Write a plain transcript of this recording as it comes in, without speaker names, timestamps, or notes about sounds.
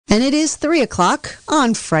And it is 3 o'clock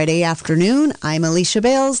on Friday afternoon. I'm Alicia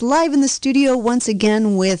Bales, live in the studio once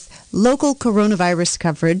again with local coronavirus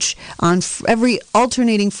coverage. On every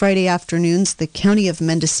alternating Friday afternoons, the County of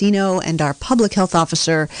Mendocino and our public health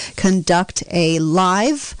officer conduct a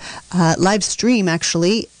live stream,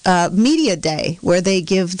 actually, media day, where they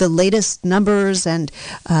give the latest numbers and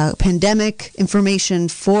pandemic information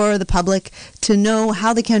for the public to know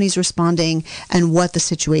how the county's responding and what the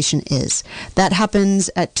situation is. That happens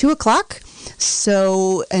at 2 o'clock.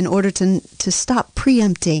 So in order to stop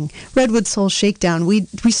preempting Redwood Soul Shakedown, we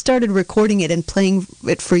started recording it and playing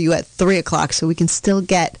it for you at 3 o'clock so we can still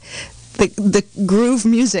get the groove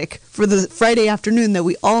music for the Friday afternoon that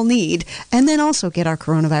we all need, and then also get our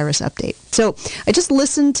coronavirus update. So I just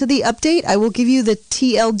listened to the update. I will give you the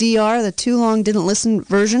TLDR, the too long didn't listen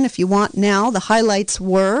version, if you want now. The highlights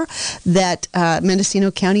were that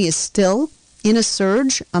Mendocino County is still in a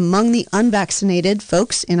surge among the unvaccinated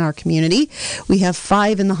folks in our community. We have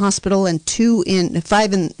 5 in the hospital and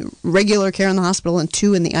 5 in regular care in the hospital and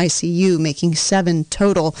 2 in the ICU, making 7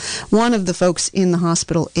 total. One of the folks in the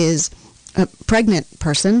hospital is a pregnant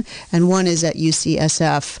person, and one is at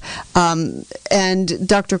UCSF. And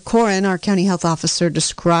Dr. Corin, our county health officer,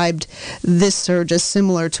 described this surge as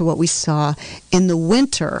similar to what we saw in the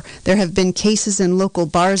winter. There have been cases in local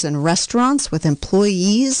bars and restaurants with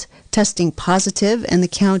employees testing positive, and the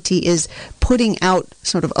county is putting out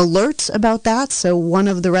sort of alerts about that. So one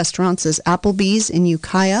of the restaurants is Applebee's in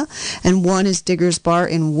Ukiah, and one is Digger's Bar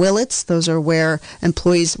in Willits. Those are where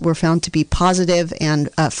employees were found to be positive, and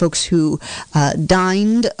folks who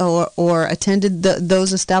dined or attended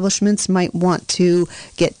those establishments might want to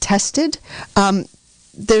get tested.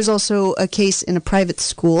 There's also a case in a private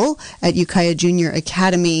school at Ukiah Junior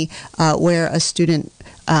Academy where a student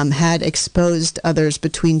had exposed others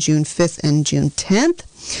between June 5th and June 10th.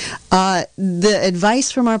 The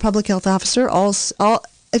advice from our public health officer,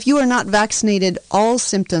 if you are not vaccinated, all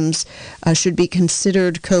symptoms should be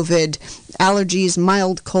considered COVID. Allergies,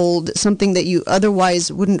 mild cold, something that you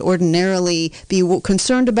otherwise wouldn't ordinarily be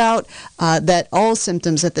concerned about, that all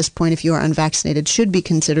symptoms at this point, if you are unvaccinated, should be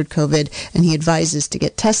considered COVID, and he advises to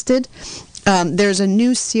get tested. There's a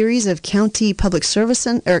new series of county public service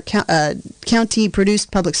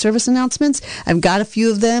county-produced public service announcements. I've got a few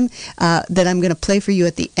of them that I'm going to play for you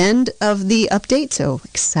at the end of the update. So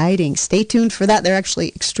exciting! Stay tuned for that. They're actually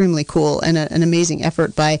extremely cool and an amazing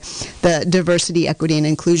effort by the Diversity, Equity, and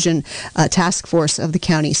Inclusion Task Force of the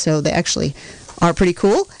county. So they actually are pretty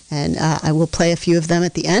cool, and I will play a few of them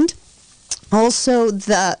at the end. Also,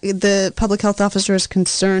 the public health officer is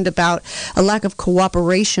concerned about a lack of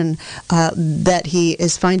cooperation that he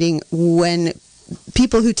is finding when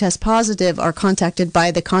people who test positive are contacted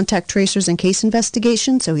by the contact tracers and case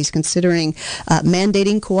investigation. So he's considering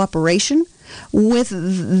mandating cooperation with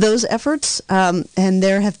those efforts. And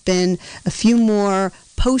there have been a few more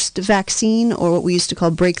post-vaccine, or what we used to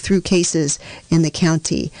call breakthrough cases in the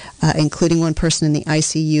county, including one person in the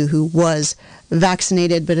ICU who was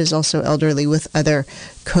vaccinated but is also elderly with other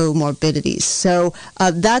comorbidities. So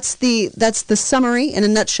that's the summary in a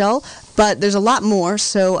nutshell, but there's a lot more.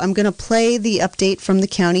 So I'm going to play the update from the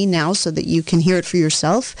county now so that you can hear it for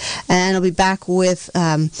yourself, and I'll be back with,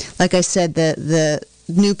 like I said, the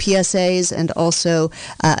new PSAs and also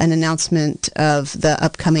an announcement of the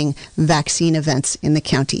upcoming vaccine events in the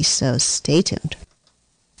county. So stay tuned.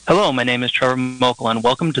 Hello, my name is Trevor Mokel, and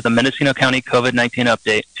welcome to the Mendocino County COVID-19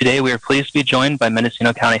 update. Today we are pleased to be joined by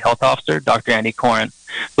Mendocino County Health Officer Dr. Andy Corin,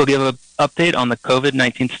 who will give an update on the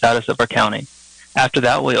COVID-19 status of our county. After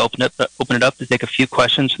that, we'll open it up to take a few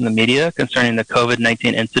questions from the media concerning the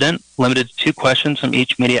COVID-19 incident, limited to 2 questions from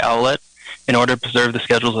each media outlet in order to preserve the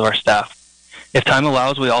schedules of our staff. If time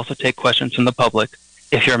allows, we also take questions from the public.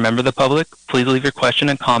 If you're a member of the public, please leave your question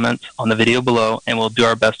and comments on the video below, and we'll do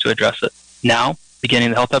our best to address it. Now, beginning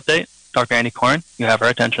the health update, Dr. Andy Corin, you have our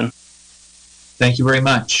attention. Thank you very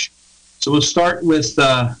much. So we'll start with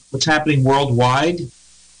what's happening worldwide.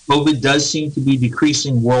 COVID does seem to be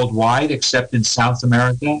decreasing worldwide, except in South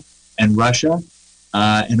America and Russia.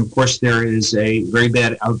 And of course, there is a very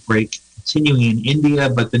bad outbreak continuing in India,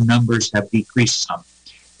 but the numbers have decreased some.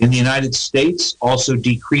 In the United States, also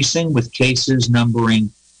decreasing, with cases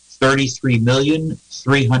numbering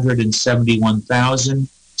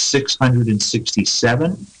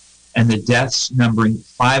 33,371,667, and the deaths numbering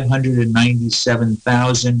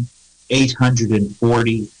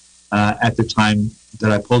 597,840 at the time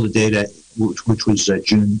that I pulled the data, which was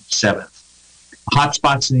June 7th.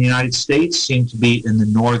 Hotspots in the United States seem to be in the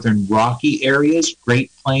northern Rocky areas, Great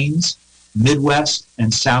Plains, Midwest,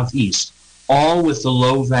 and Southeast, all with the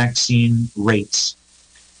low vaccine rates.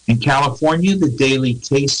 In California, the daily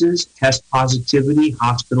cases, test positivity,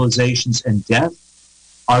 hospitalizations, and death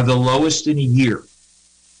are the lowest in a year.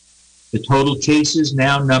 The total cases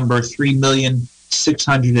now number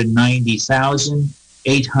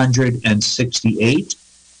 3,690,868,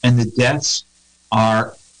 and the deaths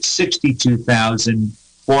are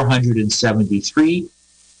 62,473,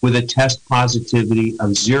 with a test positivity of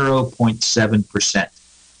 0.7%.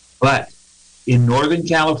 But in Northern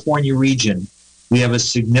California region, we have a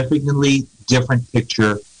significantly different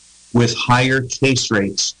picture with higher case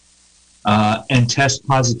rates, and test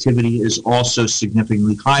positivity is also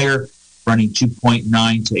significantly higher, running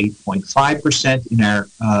 2.9 to 8.5%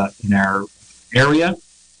 in our area.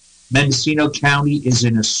 Mendocino County is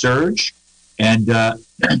in a surge, and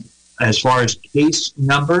as far as case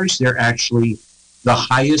numbers, they're actually the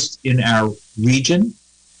highest in our region.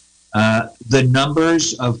 The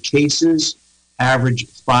numbers of cases average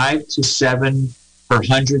 5 to 7 per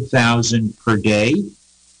 100,000 per day.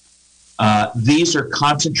 These are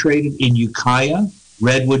concentrated in Ukiah,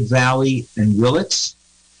 Redwood Valley, and Willits.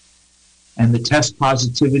 And the test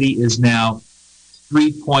positivity is now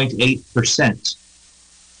 3.8%.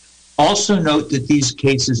 Also note that these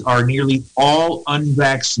cases are nearly all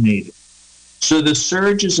unvaccinated. So the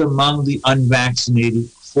surge is among the unvaccinated,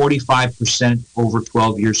 45% over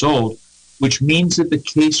 12 years old, which means that the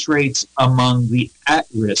case rates among the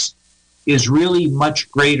at-risk is really much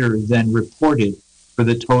greater than reported for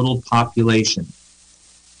the total population.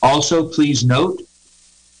 Also, please note,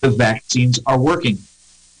 the vaccines are working.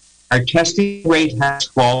 Our testing rate has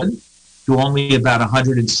fallen to only about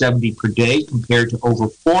 170 per day compared to over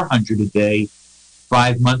 400 a day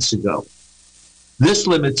 5 months ago. This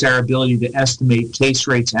limits our ability to estimate case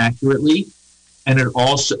rates accurately and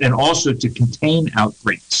also to contain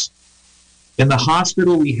outbreaks. In the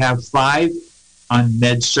hospital, we have 5 on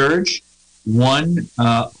med-surg, 1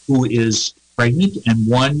 who is pregnant, and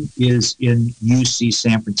 1 is in UC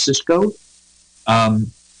San Francisco.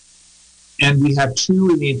 And we have 2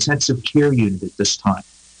 in the intensive care unit at this time.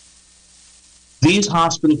 These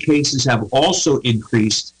hospital cases have also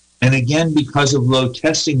increased, and again, because of low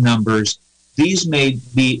testing numbers, these may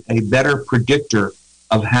be a better predictor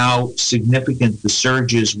of how significant the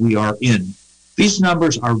surges we are in. These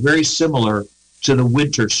numbers are very similar to the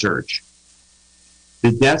winter surge.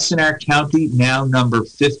 The deaths in our county now number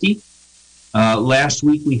 50. Last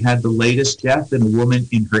week we had the latest death in a woman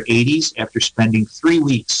in her 80s after spending 3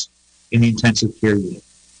 weeks in the intensive care unit.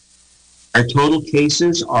 Our total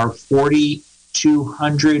cases are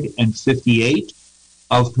 4,258,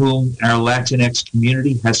 of whom our Latinx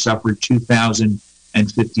community has suffered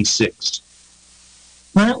 2,056.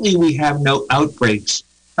 Currently, we have no outbreaks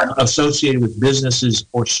associated with businesses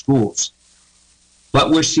or schools, but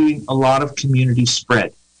we're seeing a lot of community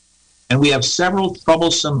spread. And we have several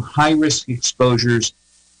troublesome high-risk exposures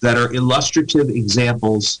that are illustrative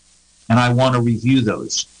examples, and I want to review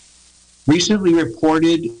those. Recently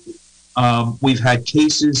reported, we've had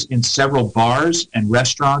cases in several bars and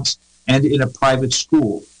restaurants and in a private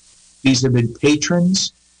school. These have been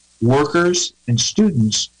patrons, workers, and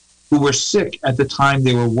students who were sick at the time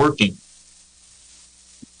they were working.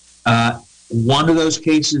 One of those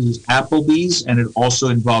cases is Applebee's, and it also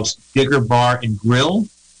involves Digger Bar and Grill,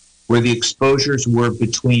 where the exposures were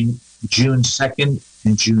between June 2nd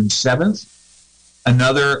and June 7th.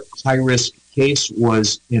 Another high-risk case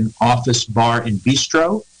was in Office Bar and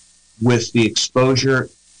Bistro, with the exposure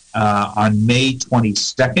on May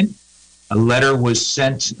 22nd. A letter was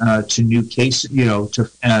sent to new case,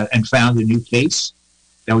 and found a new case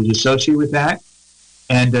that was associated with that.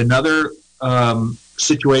 And another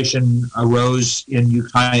situation arose in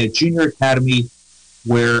Ukiah Junior Academy,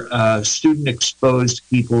 where a student exposed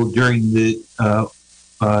people during the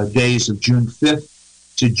days of June 5th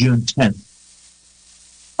to June 10th.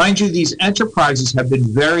 Mind you, these enterprises have been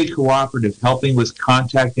very cooperative, helping with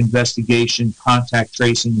contact investigation, contact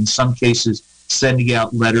tracing, in some cases sending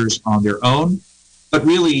out letters on their own. But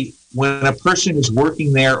really, when a person is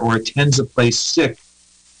working there or attends a place sick,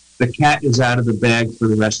 the cat is out of the bag for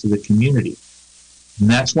the rest of the community. And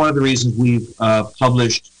that's one of the reasons we've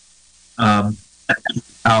published our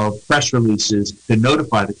press releases to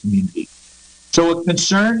notify the community. So a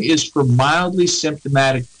concern is for mildly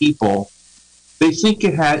symptomatic people. They think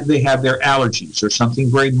they have their allergies or something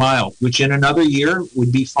very mild, which in another year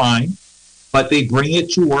would be fine, but they bring it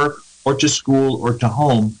to work or to school or to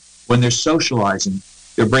home when they're socializing.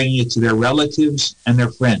 They're bringing it to their relatives and their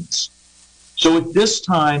friends. So at this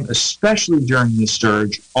time, especially during the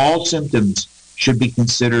surge, all symptoms should be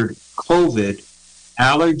considered COVID.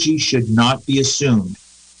 Allergy should not be assumed.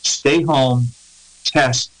 Stay home,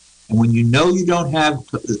 test, And when you know you don't have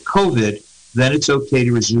COVID, then it's okay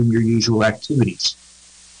to resume your usual activities.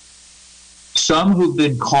 Some who've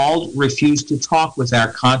been called refuse to talk with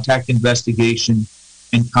our contact investigation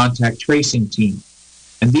and contact tracing team.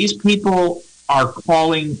 And these people are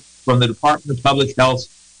calling from the Department of Public Health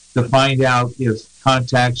to find out if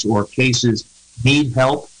contacts or cases need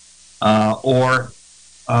help or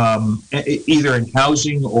either in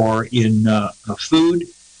housing or in food.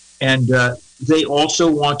 And they also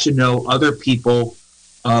want to know other people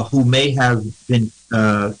who may have been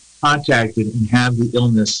contacted and have the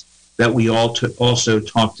illness that we also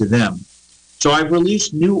talk to them. So I've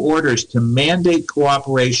released new orders to mandate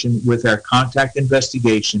cooperation with our contact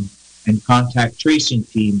investigation and contact tracing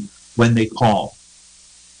team when they call.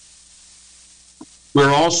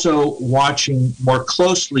 We're also watching more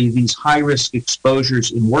closely these high-risk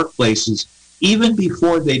exposures in workplaces even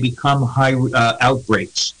before they become high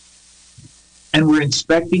outbreaks. And we're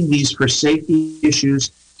inspecting these for safety issues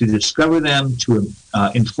to discover them, to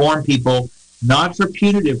inform people, not for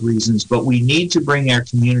punitive reasons, but we need to bring our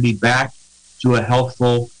community back to a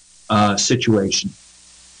healthful situation.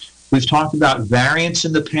 We've talked about variants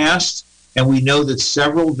in the past, and we know that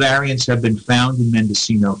several variants have been found in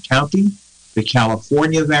Mendocino County. The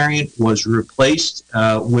California variant was replaced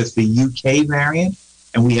with the UK variant,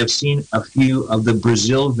 and we have seen a few of the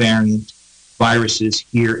Brazil variant viruses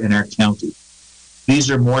here in our county.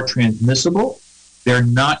 These are more transmissible. They're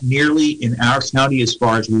not nearly in our county, as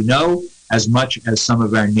far as we know, as much as some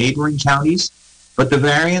of our neighboring counties, but the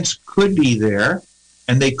variants could be there,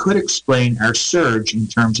 and they could explain our surge in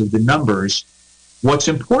terms of the numbers. What's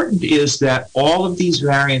important is that all of these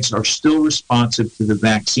variants are still responsive to the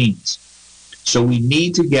vaccines. So we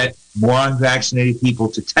need to get more unvaccinated people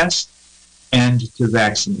to test and to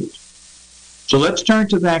vaccinate. So let's turn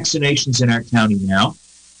to vaccinations in our county now.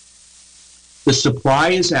 The supply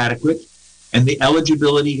is adequate, and the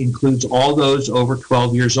eligibility includes all those over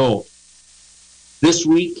 12 years old. This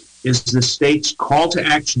week is the state's call to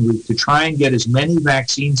action week to try and get as many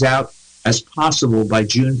vaccines out as possible by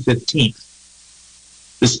June 15th.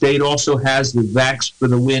 The state also has the Vax for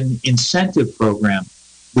the Win incentive program,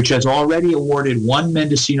 which has already awarded one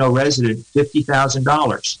Mendocino resident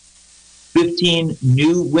 $50,000. 15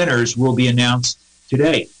 new winners will be announced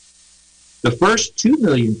today. The first 2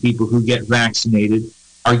 million people who get vaccinated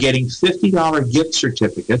are getting $50 gift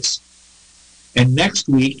certificates, and next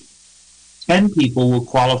week, 10 people will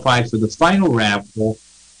qualify for the final raffle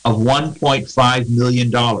of $1.5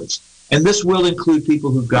 million. And this will include people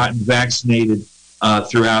who've gotten vaccinated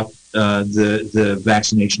throughout the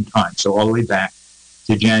vaccination time, so all the way back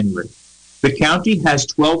to January. The county has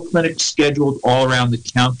 12 clinics scheduled all around the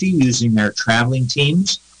county using their traveling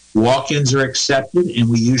teams. Walk-ins are accepted, and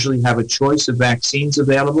we usually have a choice of vaccines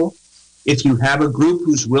available. If you have a group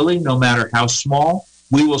who's willing, no matter how small,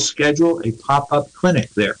 we will schedule a pop-up clinic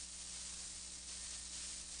there.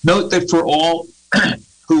 Note that for all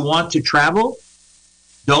who want to travel,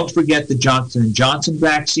 don't forget the Johnson & Johnson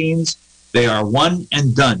vaccines. They are one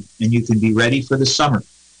and done, and you can be ready for the summer.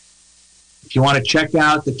 If you want to check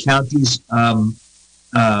out the county's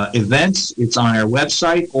events, it's on our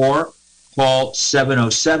website, or call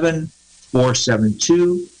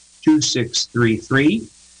 707-472-2633,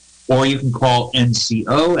 or you can call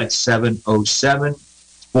NCO at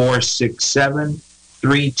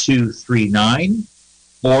 707-467-3239,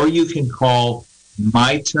 or you can call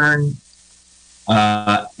My Turn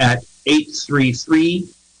at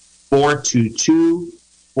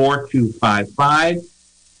 833-422-4255,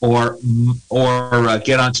 or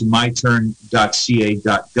get onto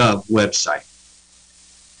myturn.ca.gov website.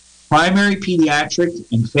 Primary pediatric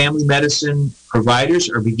and family medicine providers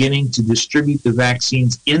are beginning to distribute the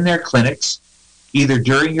vaccines in their clinics, either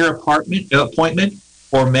during your appointment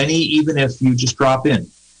or many even if you just drop in.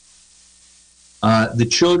 The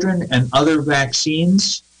children and other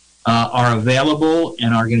vaccines are available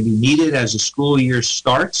and are going to be needed as the school year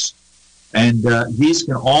starts, and these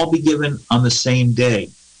can all be given on the same day.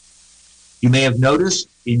 You may have noticed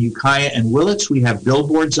in Ukiah and Willits we have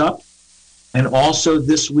billboards up, and also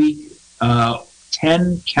this week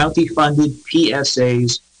 10 county-funded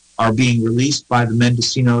PSAs are being released by the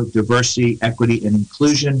Mendocino Diversity, Equity, and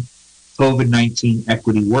Inclusion COVID-19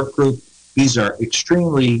 Equity Work Group. These are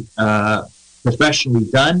extremely professionally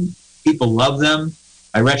done. People love them.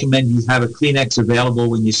 I recommend you have a Kleenex available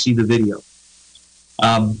when you see the video.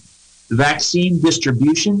 The vaccine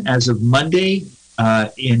distribution as of Monday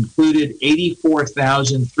included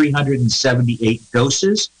 84,378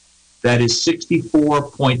 doses. That is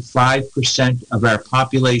 64.5% of our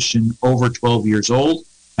population over 12 years old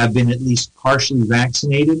have been at least partially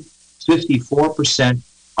vaccinated. 54%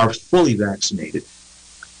 are fully vaccinated.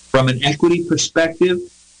 From an equity perspective,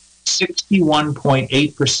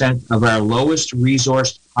 61.8% of our lowest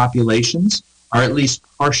resourced populations are at least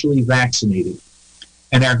partially vaccinated.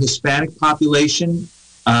 And our Hispanic population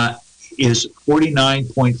is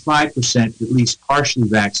 49.5% at least partially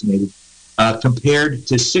vaccinated, compared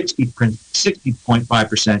to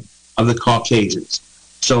 60.5% of the Caucasians.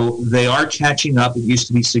 So they are catching up. It used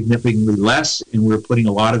to be significantly less, and we're putting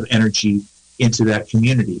a lot of energy into that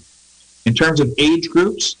community. In terms of age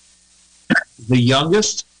groups, the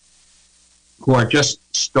youngest, who are just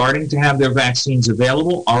starting to have their vaccines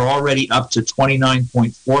available, are already up to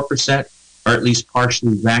 29.4%, or at least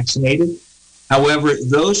partially vaccinated. However,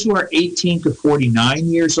 those who are 18 to 49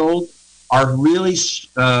 years old are really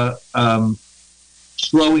slowing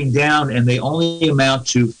down, and they only amount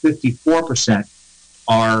to 54%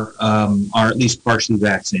 are at least partially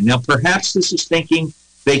vaccinated. Now, perhaps this is thinking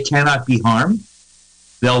they cannot be harmed.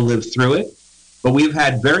 They'll live through it. But we've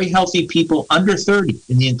had very healthy people under 30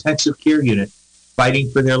 in the intensive care unit fighting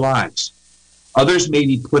for their lives. Others may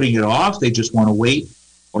be putting it off. They just want to wait,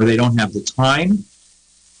 or they don't have the time.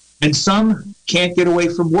 And some can't get away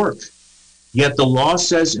from work. Yet the law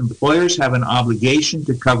says employers have an obligation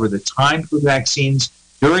to cover the time for vaccines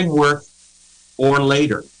during work or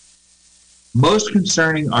later. Most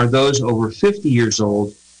concerning are those over 50 years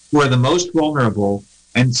old, who are the most vulnerable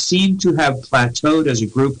and seem to have plateaued as a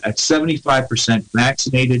group at 75%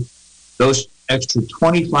 vaccinated. Those extra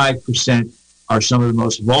 25% are some of the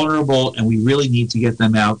most vulnerable, and we really need to get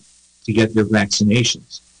them out to get their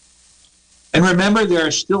vaccinations. And remember, there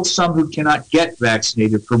are still some who cannot get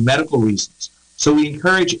vaccinated for medical reasons. So we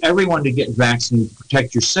encourage everyone to get vaccinated to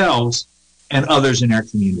protect yourselves and others in our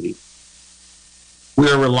community. We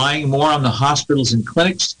are relying more on the hospitals and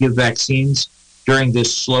clinics to give vaccines during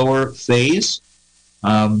this slower phase.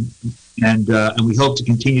 And we hope to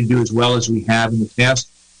continue to do as well as we have in the past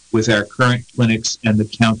with our current clinics and the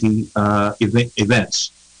county events.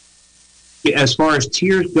 As far as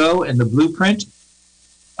tiers go and the blueprint,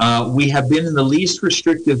 we have been in the least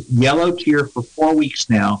restrictive yellow tier for 4 weeks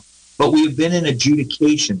now, but we have been in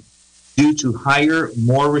adjudication due to higher,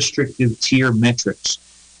 more restrictive tier metrics.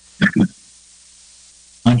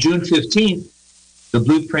 On June 15th, the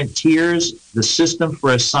blueprint tiers, the system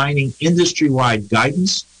for assigning industry-wide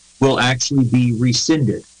guidance, will actually be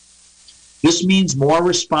rescinded. This means more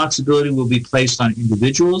responsibility will be placed on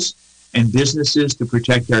individuals and businesses to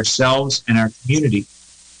protect ourselves and our community.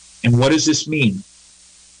 And what does this mean?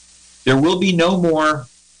 There will be no more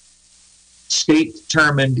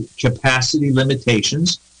state-determined capacity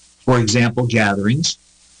limitations, for example, gatherings,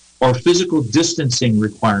 or physical distancing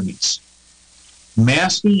requirements.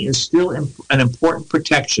 Masking is still an important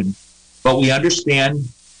protection, but we understand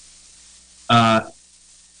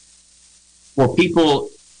for people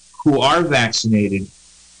who are vaccinated,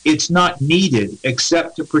 it's not needed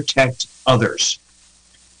except to protect others.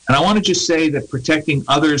 And I want to just say that protecting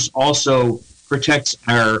others also protects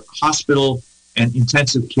our hospital and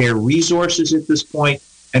intensive care resources at this point,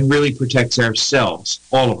 and really protects ourselves,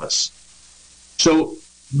 all of us. So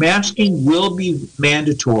masking will be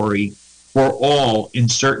mandatory for all in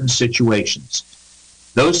certain situations.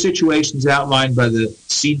 Those situations outlined by the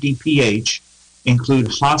CDPH include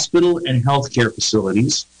hospital and healthcare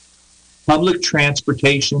facilities, public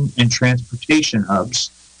transportation and transportation hubs,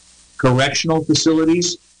 correctional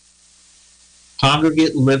facilities,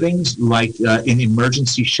 congregate livings like in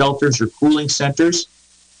emergency shelters or cooling centers,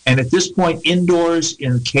 and at this point, indoors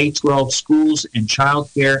in K-12 schools and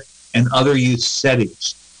childcare and other youth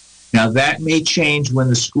settings. Now, that may change when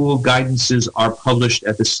the school guidances are published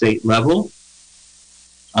at the state level,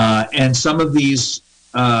 and some of these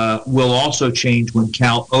will also change when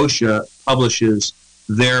Cal OSHA publishes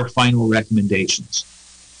their final recommendations.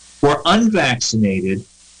 For unvaccinated,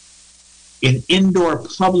 in indoor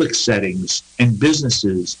public settings and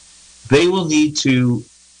businesses, they will need to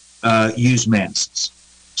use masks.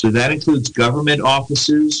 So that includes government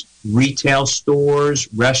offices, retail stores,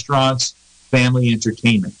 restaurants, family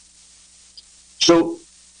entertainment. So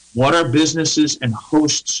what are businesses and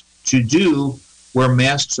hosts to do where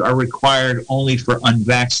masks are required only for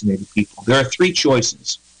unvaccinated people? There are three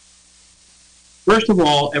choices. First of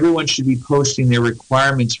all, everyone should be posting their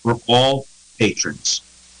requirements for all patrons.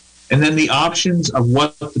 And then the options of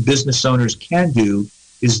what the business owners can do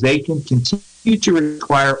is they can continue to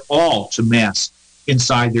require all to mask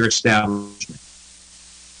inside their establishment.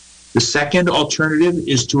 The second alternative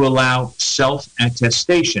is to allow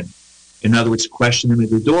self-attestation. In other words, question them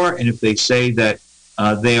at the door, and if they say that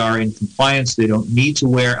they are in compliance, they don't need to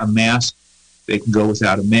wear a mask, they can go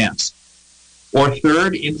without a mask. Or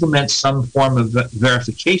third, implement some form of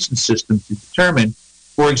verification system to determine,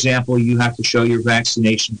 for example, you have to show your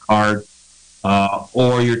vaccination card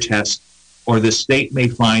or your test, or the state may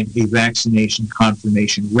find a vaccination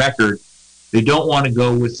confirmation record. They don't want to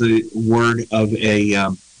go with the word of a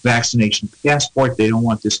vaccination passport. They don't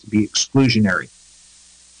want this to be exclusionary.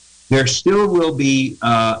 There still will be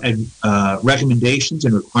recommendations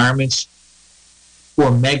and requirements for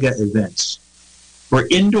mega events. For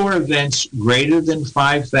indoor events greater than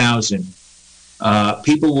 5,000,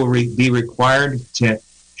 people will be required to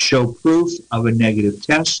show proof of a negative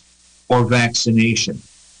test or vaccination.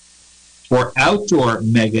 For outdoor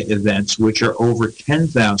mega events, which are over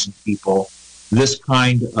 10,000 people, this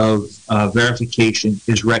kind of verification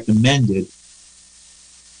is recommended.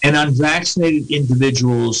 And unvaccinated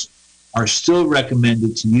individuals are still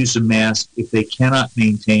recommended to use a mask if they cannot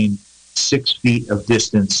maintain 6 feet of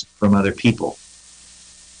distance from other people.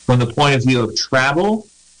 From the point of view of travel,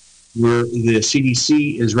 where the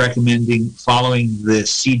CDC is recommending following the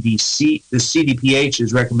CDPH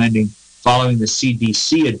is recommending following the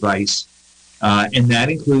CDC advice, and that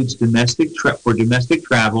includes for domestic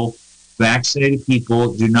travel. Vaccinated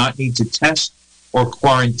people do not need to test or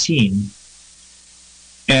quarantine,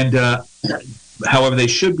 and however, they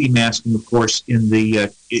should be masking, of course, in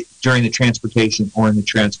the during the transportation or in the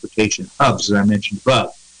transportation hubs, as I mentioned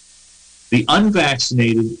above. The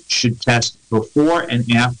unvaccinated should test before and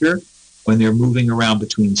after when they're moving around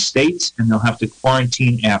between states, and they'll have to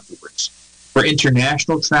quarantine afterwards. For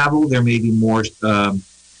international travel, there may be more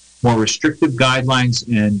restrictive guidelines,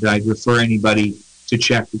 and I'd refer anybody to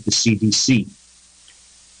check with the CDC.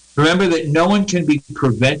 Remember that no one can be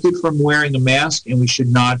prevented from wearing a mask, and we should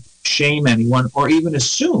not shame anyone or even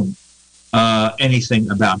assume anything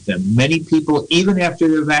about them. Many people, even after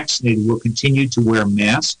they're vaccinated, will continue to wear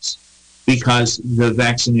masks because the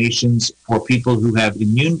vaccinations for people who have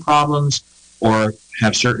immune problems or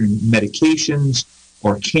have certain medications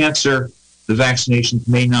or cancer, the vaccinations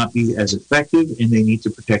may not be as effective and they need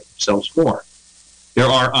to protect themselves more. There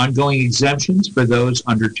are ongoing exemptions for those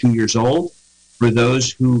under 2 years old, for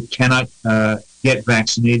those who cannot get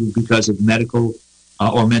vaccinated because of medical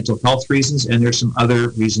or mental health reasons, and there's some other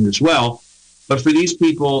reasons as well. But for these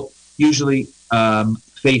people, usually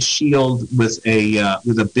face shield with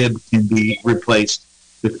a bib can be replaced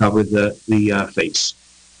to cover the face.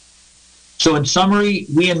 So in summary,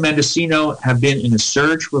 we in Mendocino have been in a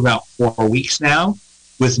surge for about 4 weeks now,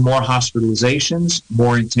 with more hospitalizations,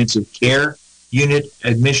 more intensive care unit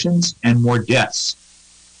admissions, and more deaths.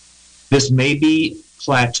 This may be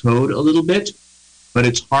plateaued a little bit, but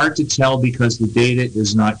it's hard to tell because the data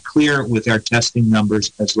is not clear with our testing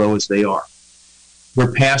numbers as low as they are.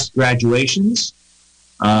 We're past graduations,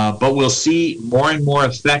 but we'll see more and more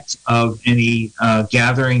effect of any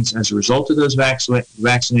gatherings as a result of those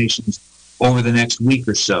vaccinations over the next week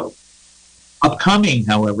or so. Upcoming,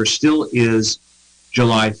 however, still is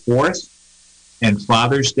July 4th and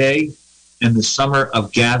Father's Day and the summer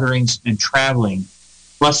of gatherings and traveling,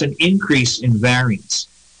 plus an increase in variants.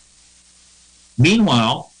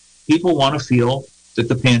 Meanwhile, people want to feel that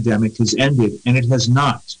the pandemic has ended, and it has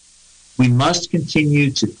not. We must continue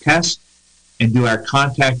to test and do our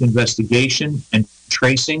contact investigation and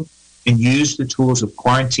tracing and use the tools of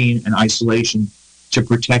quarantine and isolation to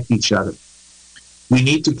protect each other. We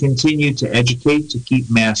need to continue to educate, to keep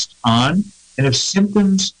masks on, and if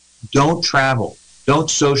symptoms, don't travel, don't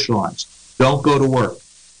socialize, don't go to work.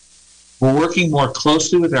 We're working more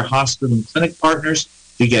closely with our hospital and clinic partners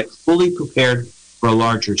to get fully prepared for a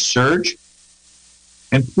larger surge.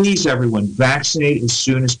 And please, everyone, vaccinate as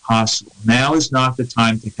soon as possible. Now is not the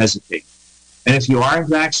time to hesitate. And if you aren't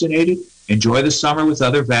vaccinated, enjoy the summer with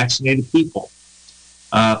other vaccinated people.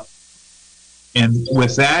 And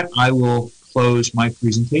with that, I will close my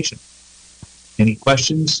presentation. Any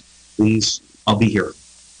questions? Please, I'll be here.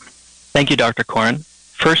 Thank you, Dr. Koren.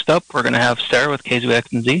 First up, we're going to have Sarah with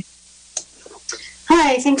KZUX&Z.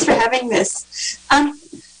 Hi, thanks for having this.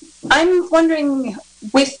 I'm wondering,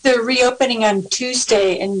 with the reopening on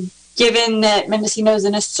Tuesday, and given that Mendocino's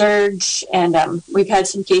in a surge and we've had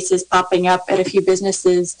some cases popping up at a few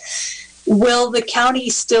businesses, will the county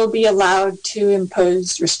still be allowed to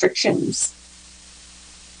impose restrictions?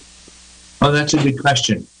 Oh, that's a good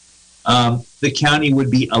question. The county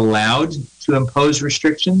would be allowed to impose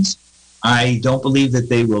restrictions. I don't believe that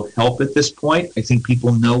they will help at this point. I think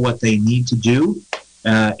people know what they need to do,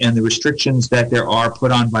 and the restrictions that there are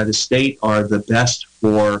put on by the state are the best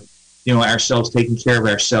for ourselves, taking care of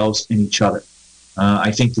ourselves and each other.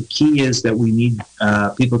 I think the key is that we need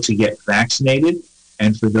people to get vaccinated,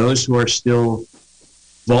 and for those who are still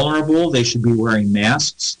vulnerable, they should be wearing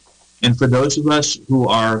masks. And for those of us who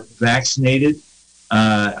are vaccinated,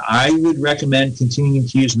 I would recommend continuing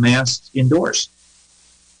to use masks indoors.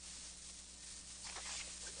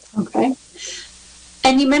 Okay.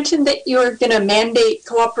 And you mentioned that you're going to mandate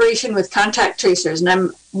cooperation with contact tracers, and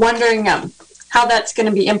I'm wondering how that's going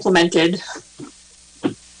to be implemented.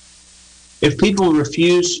 If people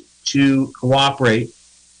refuse to cooperate,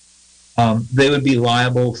 they would be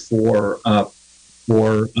liable for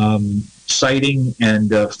citing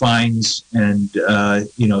and fines, and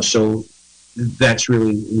so that's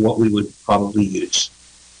really what we would probably use.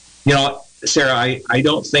 Sarah, I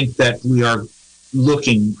don't think that we are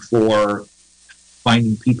looking for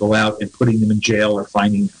finding people out and putting them in jail or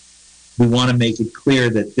fining them. We want to make it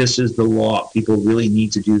clear that this is the law. People really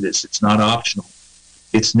need to do this. It's not optional.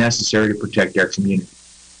 It's necessary to protect our community.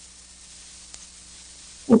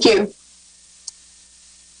 Thank you.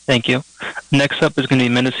 Thank you. Next up is going to be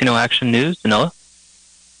Mendocino Action News. Danella?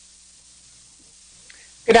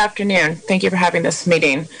 Good afternoon. Thank you for having this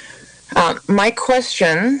meeting. My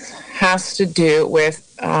question has to do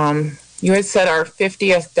with, you had said our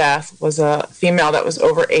 50th death was a female that was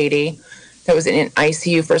over 80, that was in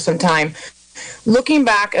ICU for some time. Looking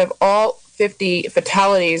back at all 50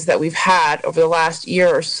 fatalities that we've had over the last year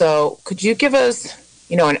or so, could you give us,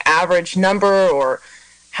 an average number, or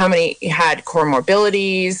how many had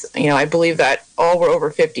comorbidities? I believe that all were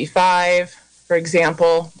over 55, for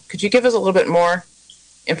example. Could you give us a little bit more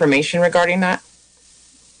information regarding that?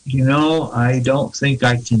 I don't think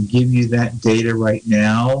I can give you that data right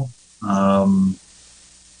now.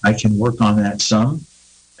 I can work on that some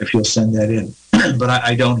if you'll send that in, but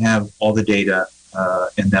I don't have all the data,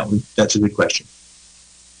 and that's a good question.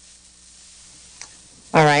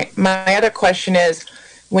 All right. My other question is,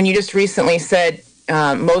 when you just recently said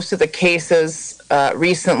most of the cases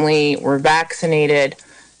recently were vaccinated,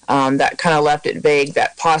 that kind of left it vague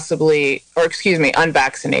that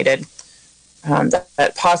unvaccinated,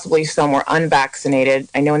 that possibly some were unvaccinated.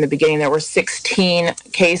 I know in the beginning there were 16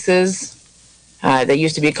 cases that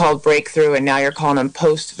used to be called breakthrough, and now you're calling them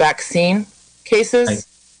post-vaccine cases.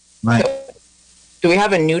 Right. So, do we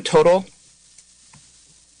have a new total?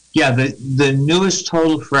 Yeah, the newest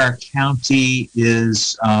total for our county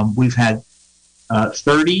is we've had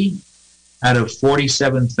 30 out of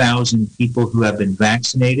 47,000 people who have been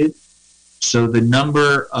vaccinated. So the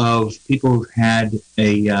number of people who've had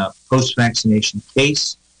a post-vaccination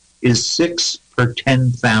case is 6 per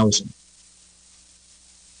 10,000.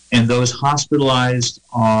 And those hospitalized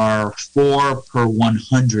are 4 per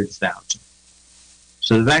 100,000.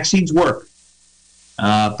 So the vaccines work,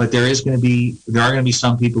 but there are going to be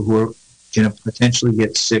some people who are going to potentially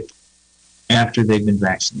get sick after they've been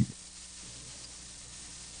vaccinated.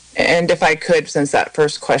 And if I could, since that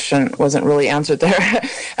first question wasn't really answered there,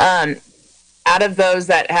 out of those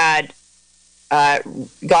that had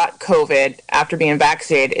got COVID after being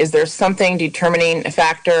vaccinated, is there something determining a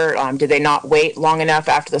factor? Did they not wait long enough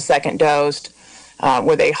after the second dose?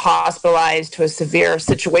 Were they hospitalized to a severe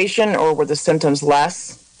situation, or were the symptoms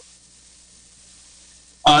less?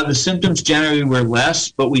 The symptoms generally were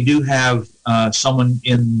less, but we do have someone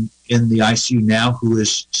in the ICU now who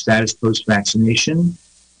is status post-vaccination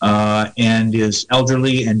and is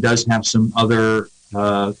elderly and does have some other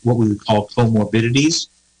what we would call comorbidities.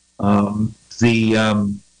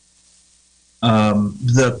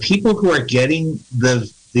 The people who are getting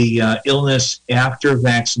the illness after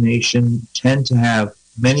vaccination tend to have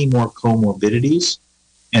many more comorbidities,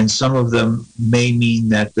 and some of them may mean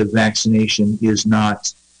that the vaccination is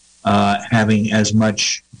not having as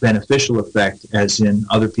much beneficial effect as in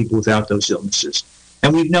other people without those illnesses.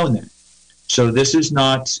 And we've known that. So this is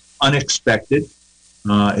not unexpected.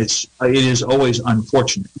 It is always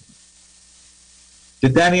unfortunate.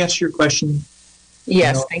 Did that answer your question?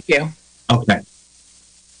 Yes, thank you. Okay.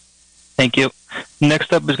 Thank you.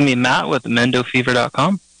 Next up is going to be Matt with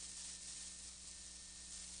mendofever.com.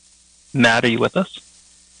 Matt, are you with us?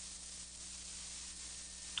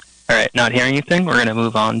 All right, not hearing anything. We're going to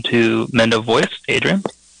move on to Mendo Voice. Adrian?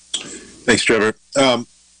 Thanks, Trevor.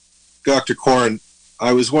 Dr. Koren,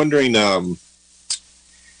 I was wondering,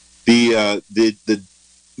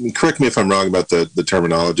 correct me if I'm wrong about the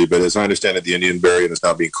terminology, but as I understand it, the Indian variant is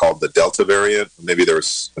now being called the Delta variant. Maybe there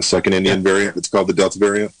was a second Indian variant that's called the Delta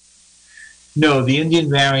variant? No, the Indian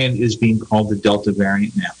variant is being called the Delta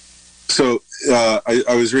variant now. So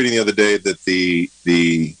I was reading the other day that the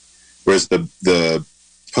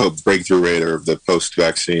breakthrough rate or the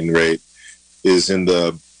post-vaccine rate is in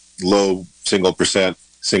the low single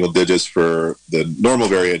digits for the normal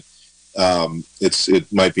variant.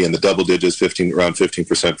 It might be in the double digits, around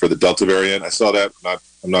 15% for the Delta variant. I saw that.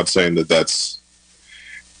 I'm not saying that that's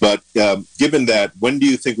But given that, when do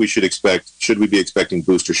you think we should we be expecting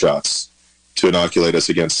booster shots to inoculate us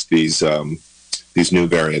against these new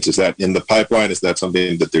variants? Is that in the pipeline? Is that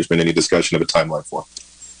something that there's been any discussion of a timeline for?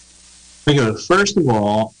 First of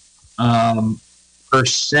all,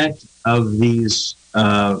 percent of these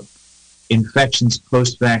infections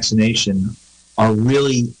post-vaccination are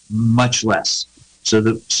really much less.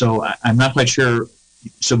 So I'm not quite sure.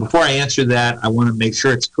 So before I answer that, I want to make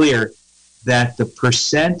sure it's clear that the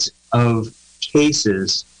percent of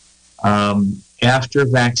cases after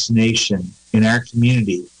vaccination in our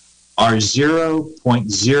community are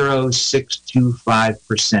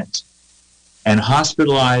 0.0625%, and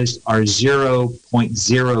hospitalized are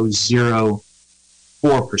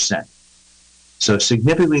 0.004%. So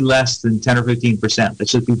significantly less than 10 or 15%.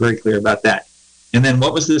 Let's just be very clear about that. And then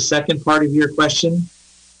what was the second part of your question?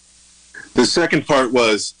 The second part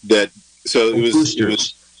was that, so it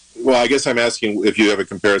was, well, I guess I'm asking if you have a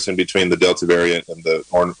comparison between the Delta variant and the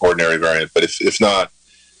ordinary variant, but if not,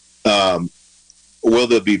 will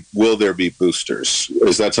there be boosters?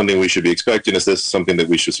 Is that something we should be expecting? Is this something that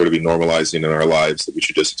we should sort of be normalizing in our lives, that we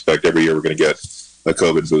should just expect every year we're going to get a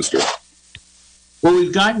COVID booster? Well,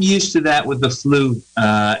 we've gotten used to that with the flu,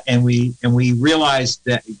 and we realized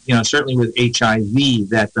that, certainly with HIV,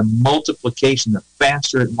 that the multiplication, the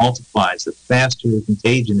faster it multiplies, the faster the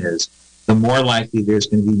contagion is, the more likely there's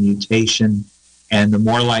going to be mutation, and the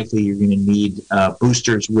more likely you're going to need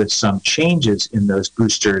boosters with some changes in those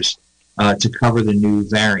boosters to cover the new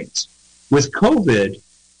variants. With COVID,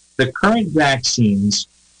 the current vaccines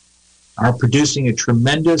are producing a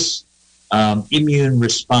tremendous immune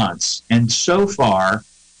response. And so far,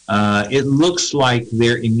 it looks like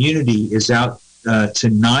their immunity is out to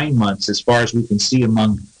 9 months, as far as we can see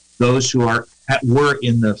among those who were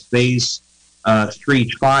in the phase 3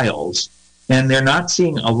 trials. And they're not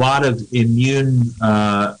seeing a lot of immune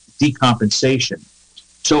decompensation.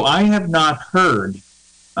 So I have not heard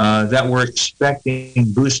that we're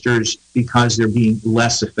expecting boosters because they're being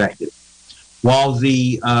less effective. While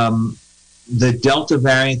the Delta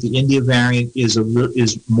variant, the India variant, is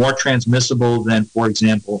more transmissible than, for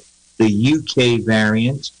example, the UK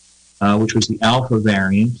variant, which was the Alpha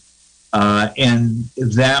variant, and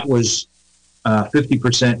that was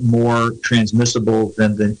 50% more transmissible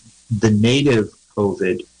than the native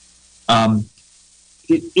COVID.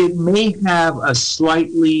 It may have a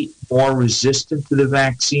slightly more resistant to the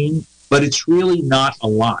vaccine, but it's really not a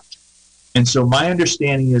lot. And so my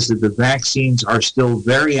understanding is that the vaccines are still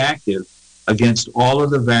very active against all of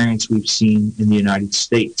the variants we've seen in the United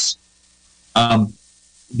States.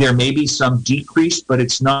 There may be some decrease, but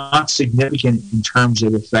it's not significant in terms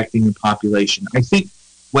of affecting the population. I think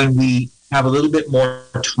when we have a little bit more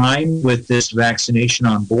time with this vaccination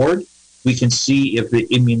on board, we can see if the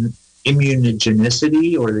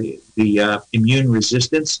immunogenicity or the immune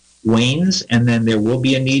resistance wanes, and then there will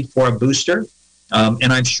be a need for a booster.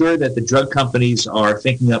 And I'm sure that the drug companies are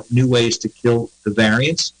thinking up new ways to kill the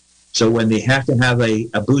variants. So when they have to have a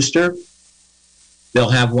booster, they'll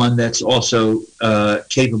have one that's also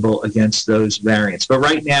capable against those variants. But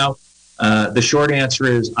right now, the short answer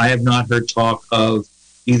is I have not heard talk of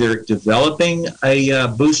either developing a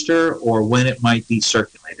booster or when it might be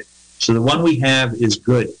circulated. So the one we have is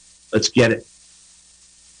good. Let's get it.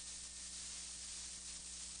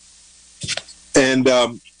 And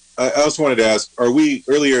I also wanted to ask,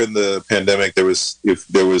 earlier in the pandemic, there was a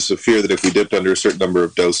fear that if we dipped under a certain number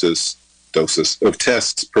of doses of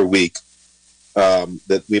tests per week,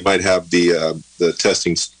 that we might have the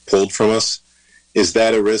testing pulled from us. Is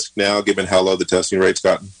that a risk now, given how low the testing rate's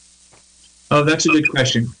gotten? Oh, that's a good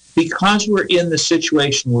question. Because we're in the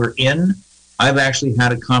situation we're in, I've actually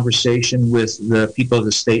had a conversation with the people at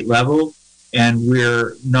the state level, and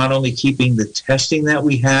we're not only keeping the testing that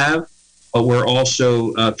we have, but we're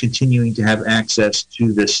also continuing to have access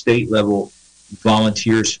to the state level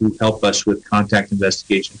volunteers who help us with contact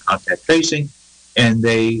investigation, contact tracing, and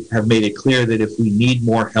they have made it clear that if we need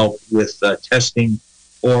more help with testing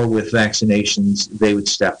or with vaccinations, they would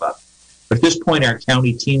step up. But at this point, our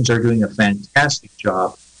county teams are doing a fantastic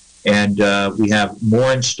job, and we have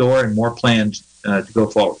more in store and more planned to go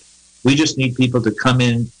forward. We just need people to come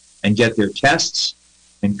in and get their tests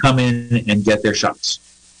and come in and get their shots.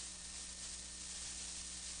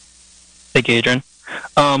 Thank you, Adrian.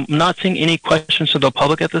 I'm not seeing any questions from the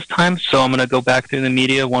public at this time, so I'm going to go back through the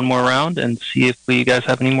media one more round and see if you guys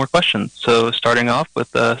have any more questions. So starting off with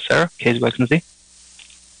Sarah, KZYX&Z.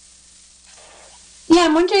 Yeah,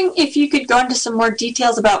 I'm wondering if you could go into some more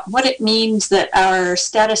details about what it means that our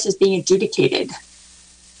status is being adjudicated.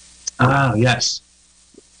 Ah, yes.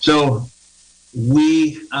 So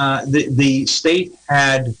the state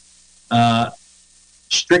had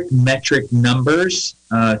strict metric numbers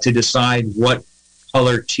to decide what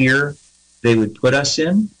color tier they would put us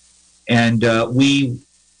in. And we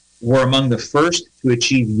were among the first to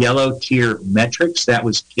achieve yellow tier metrics. That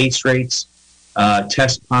was case rates,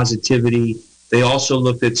 test positivity. They also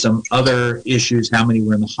looked at some other issues, how many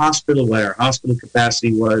were in the hospital, what our hospital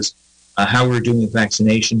capacity was, how we were doing with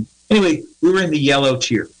vaccination. Anyway, we were in the yellow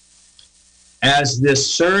tier. As this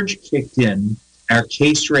surge kicked in, our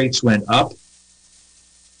case rates went up,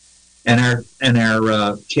 and our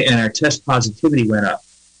test positivity went up.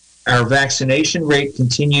 Our vaccination rate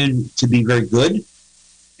continued to be very good,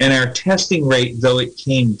 and our testing rate, though it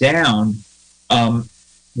came down,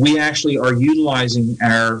 we actually are utilizing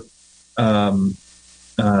our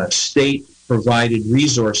state-provided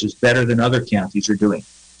resources better than other counties are doing.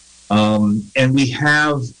 And we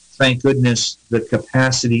have, thank goodness, the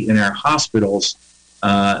capacity in our hospitals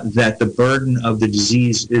that the burden of the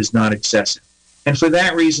disease is not excessive. And for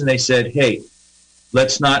that reason, they said, hey,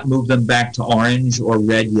 let's not move them back to orange or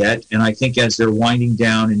red yet. And I think as they're winding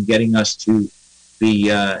down and getting us to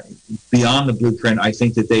the beyond the blueprint, I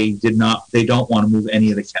think that they don't want to move any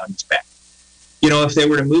of the counties back. You know, if they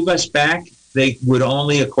were to move us back, they would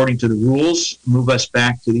only, according to the rules, move us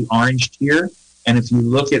back to the orange tier. And if you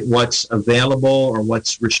look at what's available or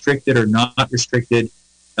what's restricted or not restricted,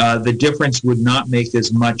 the difference would not make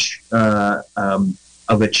as much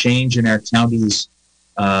of a change in our county's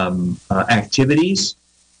activities.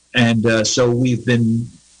 And so we've been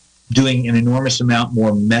doing an enormous amount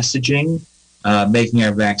more messaging, making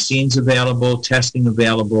our vaccines available, testing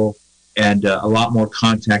available, and a lot more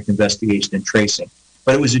contact investigation and tracing.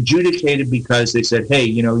 But it was adjudicated because they said, hey,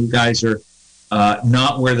 you know, you guys are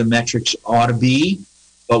not where the metrics ought to be,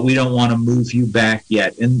 but we don't want to move you back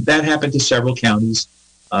yet. And that happened to several counties.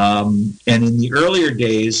 And in the earlier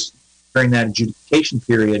days, during that adjudication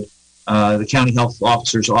period, the county health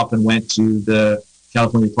officers often went to the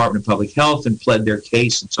California Department of Public Health and pled their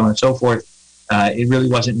case and so on and so forth. It really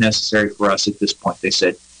wasn't necessary for us at this point. They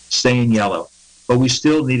said, stay in yellow. But we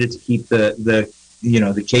still needed to keep the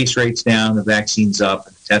case rates down, the vaccines up,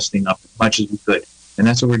 and the testing up as much as we could. And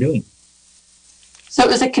that's what we're doing. So it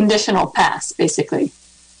was a conditional pass, basically.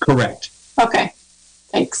 Correct. Okay.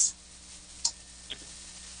 Thanks.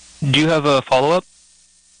 Do you have a follow-up?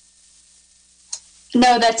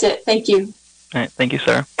 No, that's it. Thank you. All right. Thank you,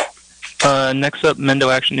 Sarah. Next up,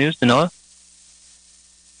 Mendo Action News. Danila?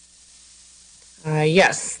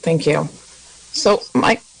 Yes, thank you. So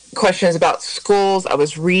my question is about schools. I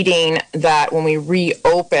was reading that when we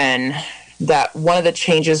reopen, that one of the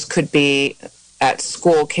changes could be at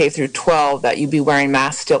school K through 12 that you'd be wearing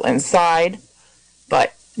masks still inside,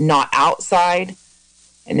 but not outside.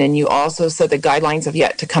 And then you also said the guidelines have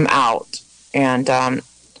yet to come out. And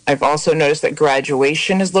I've also noticed that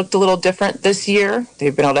graduation has looked a little different this year.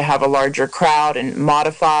 They've been able to have a larger crowd and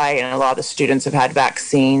modify, and a lot of the students have had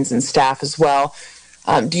vaccines and staff as well.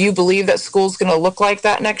 Do you believe that school's going to look like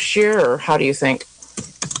that next year, or how do you think?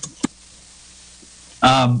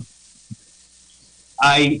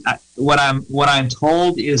 What I'm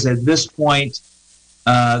told is at this point,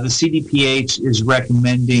 the CDPH is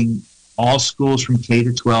recommending all schools from K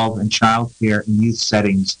to 12 and child care and youth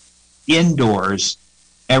settings indoors,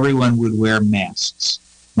 everyone would wear masks.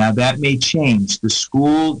 Now that may change. The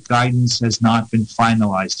school guidance has not been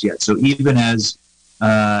finalized yet. So even as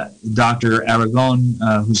Dr. Aragon,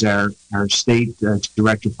 who's our state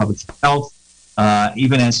director of public health,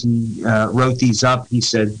 even as he wrote these up, he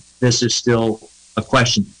said this is still a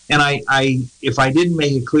question. And if I didn't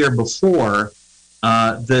make it clear before,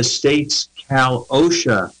 the state's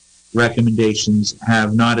Cal-OSHA recommendations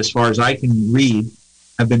have not, as far as I can read,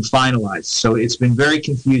 have been finalized. So it's been very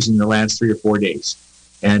confusing the last 3 or 4 days.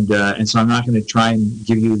 And so I'm not going to try and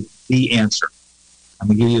give you the answer. I'm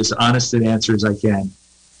going to give you as honest an answer as I can.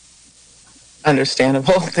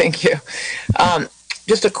 Understandable. Thank you.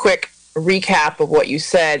 Just a quick recap of what you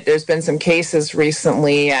said. There's been some cases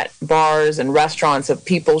recently at bars and restaurants of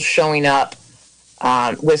people showing up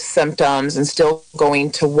with symptoms and still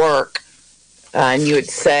going to work. And you had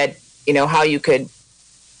said, you know, how you could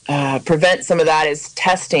prevent some of that is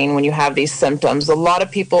testing when you have these symptoms. A lot of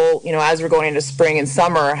people, you know, as we're going into spring and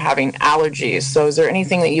summer, are having allergies. So is there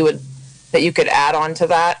anything that you could add on to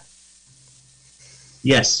that?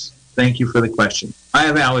 Yes. Thank you for the question. I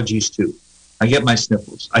have allergies too. I get my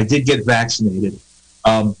sniffles. I did get vaccinated.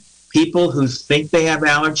 People who think they have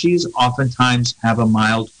allergies oftentimes have a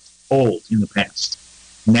mild cold in the past.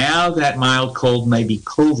 Now that mild cold may be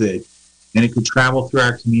COVID, and it could travel through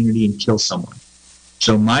our community and kill someone.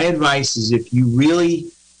 So my advice is if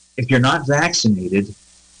if you're not vaccinated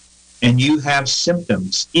and you have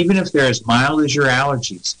symptoms, even if they're as mild as your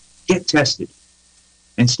allergies, get tested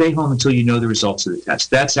and stay home until you know the results of the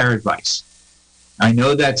test. That's our advice. I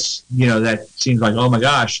know that's, that seems like, oh my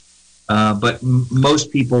gosh, but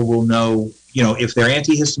most people will know, if their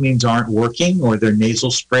antihistamines aren't working or their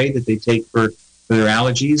nasal spray that they take for their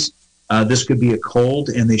allergies, this could be a cold,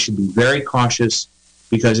 and they should be very cautious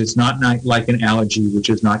because it's not like an allergy, which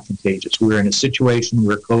is not contagious. We're in a situation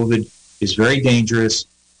where COVID is very dangerous,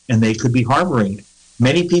 and they could be harboring it.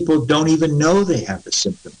 Many people don't even know they have the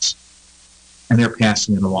symptoms, and they're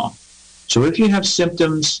passing it along. So if you have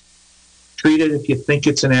symptoms, treat it if you think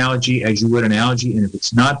it's an allergy as you would an allergy, and if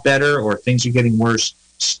it's not better or things are getting worse,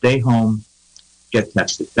 stay home, get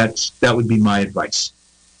tested. That would be my advice.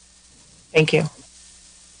 Thank you.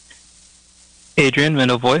 Adrian,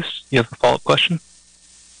 Mendo Voice, you have a follow-up question?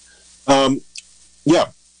 Yeah,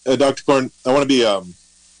 Dr. Korn, I want to be, I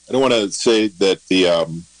don't want to say that the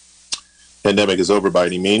pandemic is over by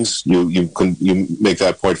any means. You make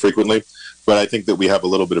that point frequently, but I think that we have a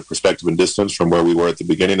little bit of perspective and distance from where we were at the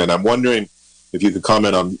beginning, and I'm wondering if you could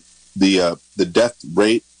comment on the death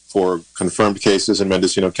rate for confirmed cases in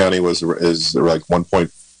Mendocino County is like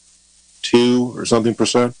 1.2 or something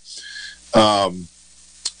percent.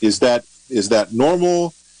 Is that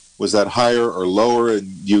normal? Was that higher or lower?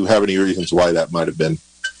 And do you have any reasons why that might have been?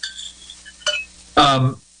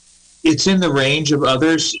 It's in the range of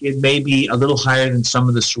others. It may be a little higher than some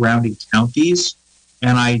of the surrounding counties,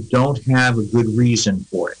 and I don't have a good reason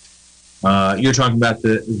for it. You're talking about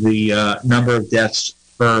the number of deaths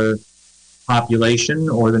per population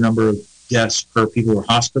or the number of deaths per people who are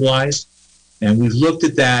hospitalized. And we've looked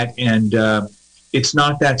at that, and it's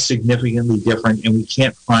not that significantly different, and we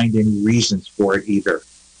can't find any reasons for it either.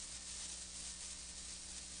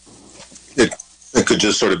 It could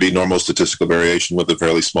just sort of be normal statistical variation with a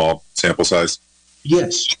fairly small sample size.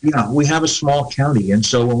 Yes, yeah, we have a small county, and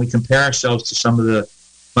so when we compare ourselves to some of the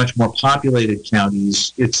much more populated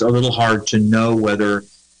counties, it's a little hard to know whether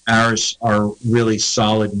ours are really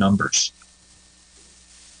solid numbers.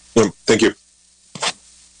 Thank you.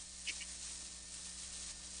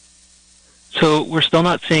 So we're still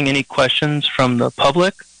not seeing any questions from the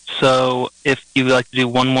public. So if you would like to do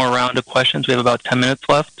one more round of questions, we have about 10 minutes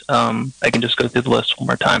left. I can just go through the list one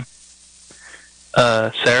more time.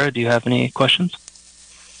 Sarah, do you have any questions?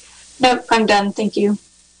 Nope, I'm done. Thank you.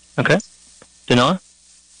 Okay. Danila?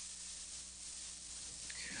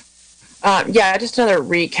 Yeah, just another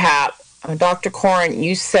recap. Dr. Korn,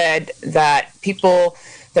 you said that people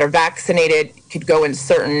that are vaccinated could go in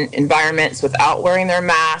certain environments without wearing their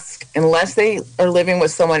mask unless they are living with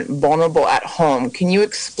someone vulnerable at home. Can you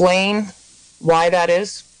explain why that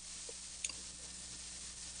is?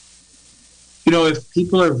 If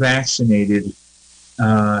people are vaccinated,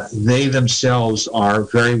 they themselves are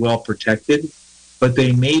very well protected, but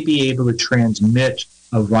they may be able to transmit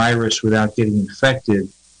a virus without getting infected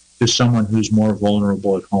to someone who's more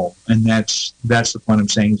vulnerable at home. And that's the point I'm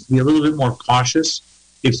saying, is to be a little bit more cautious.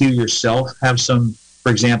 If you yourself have some,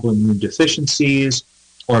 for example, immune deficiencies,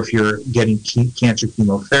 or if you're getting cancer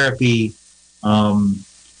chemotherapy,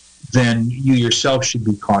 then you yourself should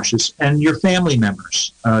be cautious, and your family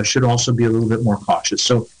members should also be a little bit more cautious.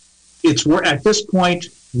 So at this point,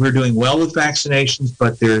 we're doing well with vaccinations,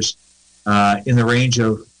 but there's in the range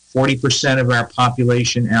of 40% of our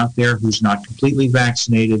population out there who's not completely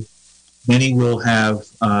vaccinated. Many will have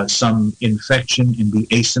some infection and be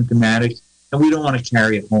asymptomatic, and we don't want to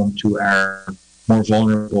carry it home to our more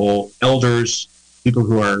vulnerable elders, people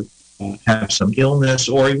who are have some illness,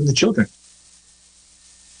 or even the children.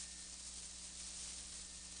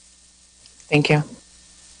 Thank you.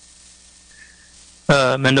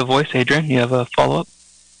 Mendo Voice, Adrian, you have a follow-up?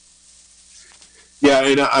 Yeah,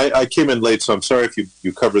 and I came in late, so I'm sorry if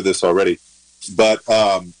you covered this already. But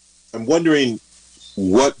I'm wondering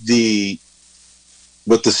what the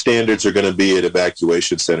standards are going to be at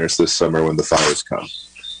evacuation centers this summer when the fires come.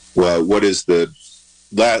 Well, what is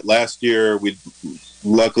last year we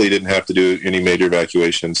luckily didn't have to do any major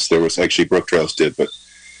evacuations. There was actually Brook Trails did, but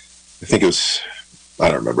I think it was, I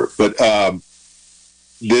don't remember. But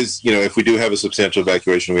if we do have a substantial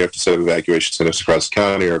evacuation, we have to set up evacuation centers across the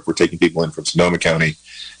county, or if we're taking people in from Sonoma County,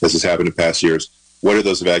 as has happened in past years, what are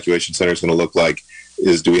those evacuation centers going to look like?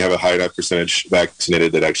 Do we have a high enough percentage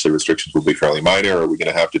vaccinated that actually restrictions will be fairly minor, or are we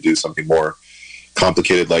going to have to do something more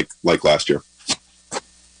complicated like last year?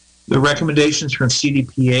 The recommendations from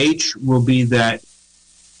CDPH will be that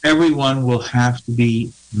everyone will have to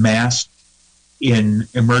be masked in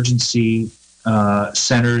emergency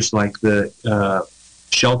centers like the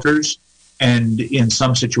shelters and in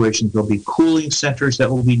some situations, there'll be cooling centers that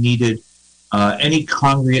will be needed. Any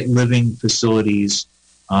congregate living facilities,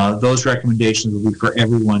 those recommendations will be for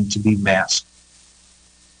everyone to be masked.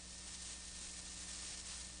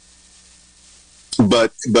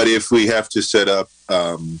 But if we have to set up,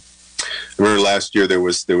 remember last year there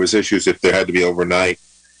was issues if there had to be overnight.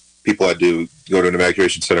 People had to go to an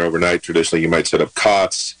evacuation center overnight. Traditionally, you might set up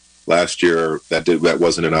cots. Last year, that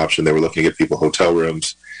wasn't an option. They were looking at people hotel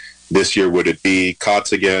rooms. This year, would it be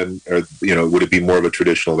cots again, or would it be more of a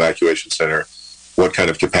traditional evacuation center? What kind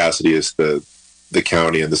of capacity is the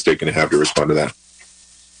county and the state going to have to respond to that?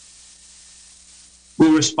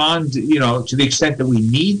 We'll respond, to the extent that we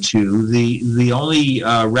need to. The only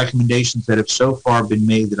recommendations that have so far been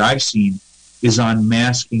made that I've seen is on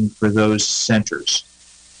masking for those centers.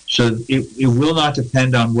 So it will not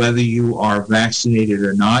depend on whether you are vaccinated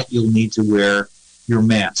or not. You'll need to wear your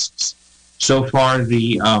masks. So far,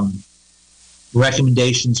 the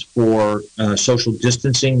recommendations for social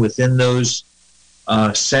distancing within those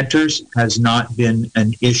centers has not been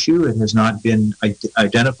an issue. It has not been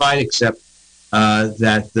identified, except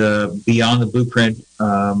that the Beyond the Blueprint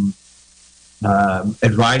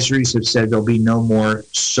advisories have said there'll be no more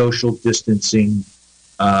social distancing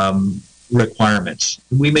requirements.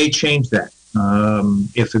 We may change that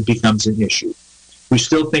if it becomes an issue. We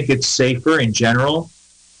still think it's safer in general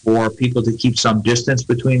for people to keep some distance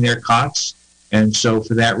between their cots, and so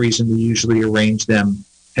for that reason we usually arrange them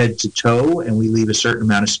head to toe and we leave a certain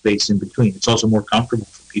amount of space in between. It's also more comfortable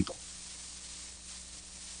for people.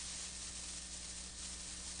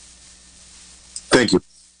 Thank you.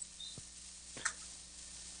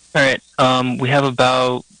 All right. We have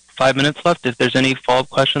about 5 minutes left. If there's any follow-up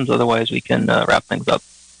questions, otherwise we can wrap things up.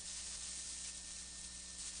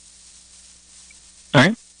 All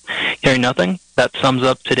right. Hearing nothing, that sums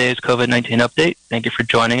up today's COVID-19 update. Thank you for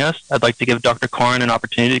joining us. I'd like to give Dr. Koren an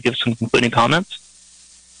opportunity to give some concluding comments.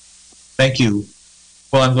 Thank you.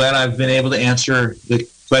 Well, I'm glad I've been able to answer the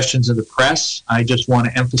questions of the press. I just want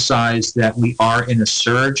to emphasize that we are in a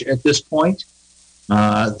surge at this point.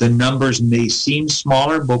 The numbers may seem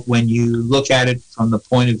smaller, but when you look at it from the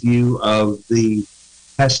point of view of the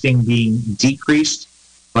testing being decreased,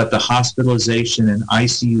 but the hospitalization and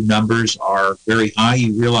ICU numbers are very high,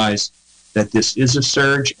 you realize that this is a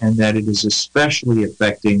surge and that it is especially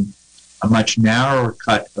affecting a much narrower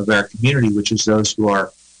cut of our community, which is those who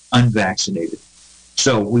are unvaccinated.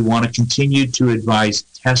 So we want to continue to advise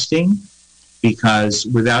testing, because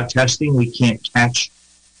without testing, we can't catch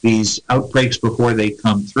these outbreaks before they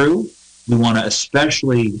come through. We want to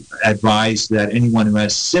especially advise that anyone who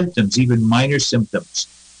has symptoms, even minor symptoms,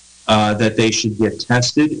 that they should get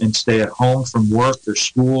tested and stay at home from work or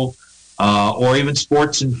school or even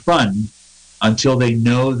sports and fun until they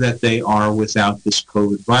know that they are without this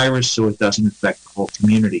COVID virus, so it doesn't affect the whole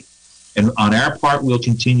community. And on our part, we'll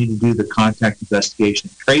continue to do the contact investigation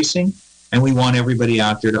and tracing. And we want everybody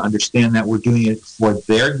out there to understand that we're doing it for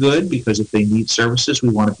their good, because if they need services, we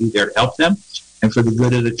want to be there to help them, and for the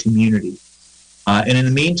good of the community. And in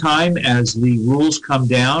the meantime, as the rules come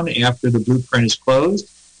down after the blueprint is closed,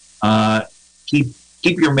 keep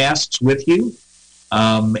your masks with you,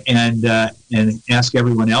 and ask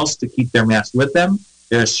everyone else to keep their masks with them.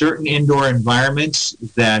 There are certain indoor environments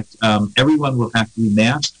that everyone will have to be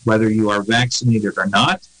masked, whether you are vaccinated or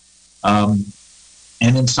not.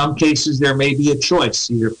 And in some cases, there may be a choice,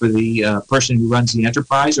 either for the person who runs the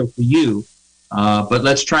enterprise or for you. But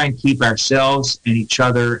let's try and keep ourselves and each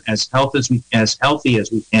other as healthy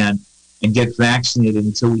as we can, and get vaccinated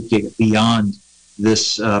until we get beyond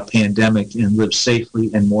this pandemic and live safely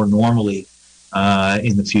and more normally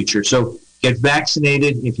in the future. So get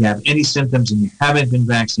vaccinated. If you have any symptoms and you haven't been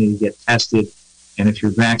vaccinated, get tested. And if you're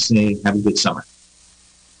vaccinated, have a good summer.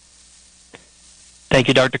 Thank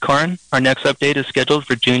you, Dr. Koren. Our next update is scheduled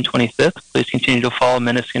for June 25th. Please continue to follow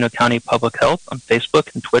Mendocino County Public Health on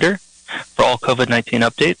Facebook and Twitter for all COVID-19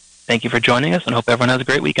 updates. Thank you for joining us, and hope everyone has a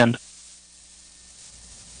great weekend.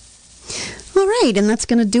 All right, and that's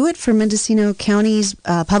going to do it for Mendocino County's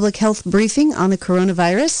public health briefing on the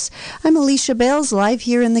coronavirus. I'm Alicia Bales, live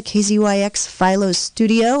here in the KZYX Philo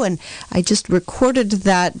studio, and I just recorded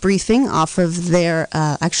that briefing off of their,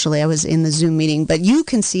 actually I was in the Zoom meeting, but you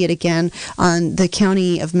can see it again on the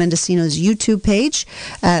County of Mendocino's YouTube page,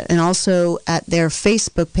 and also at their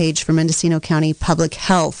Facebook page for Mendocino County Public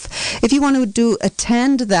Health. If you want to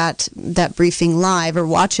attend that briefing live or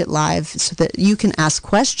watch it live so that you can ask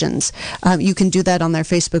questions, you can do that on their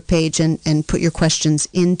Facebook page and put your questions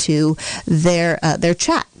into their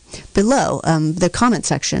chat. below the comment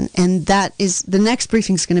section. And that is the next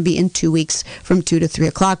briefing is going to be in 2 weeks from 2 to 3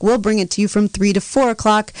 o'clock. We'll bring it to you from 3 to 4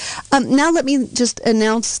 o'clock. Now let me just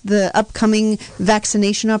announce the upcoming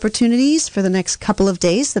vaccination opportunities for the next couple of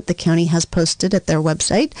days that the county has posted at their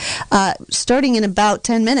website. Starting in about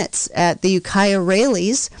 10 minutes at the Ukiah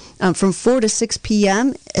Raley's from 4 to 6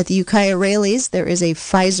 p.m. at the Ukiah Raley's, there is a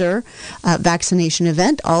Pfizer vaccination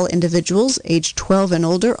event. All individuals aged 12 and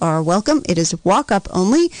older are welcome. It is walk-up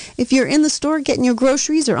only. If you're in the store getting your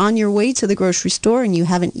groceries or on your way to the grocery store and you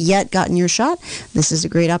haven't yet gotten your shot, this is a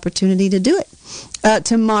great opportunity to do it.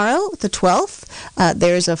 Tomorrow, the 12th,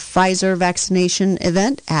 there's a Pfizer vaccination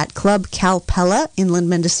event at Club Calpella, Inland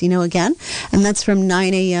Mendocino again, and that's from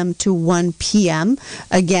 9 a.m. to 1 p.m.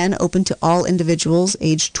 Again, open to all individuals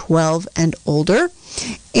aged 12 and older.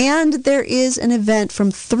 And there is an event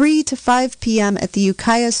from 3 to 5 p.m. at the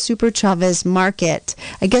Ukiah Super Chavez Market.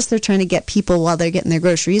 I guess they're trying to get people while they're getting their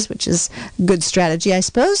groceries, which is a good strategy, I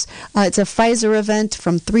suppose. It's a Pfizer event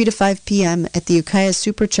from 3 to 5 p.m. at the Ukiah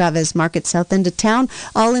Super Chavez Market, south end of town.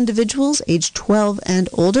 All individuals aged 12 and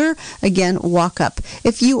older, again, walk up.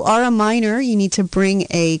 If you are a minor, you need to bring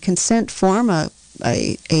a consent form, a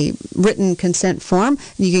written consent form.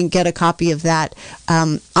 You can get a copy of that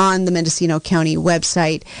on the Mendocino County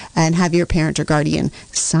website and have your parent or guardian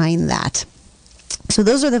sign that. So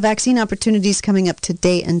those are the vaccine opportunities coming up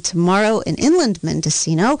today and tomorrow in Inland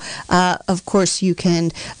Mendocino. Of course, you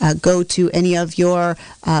can go to any of your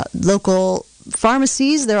local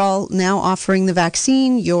pharmacies. They're all now offering the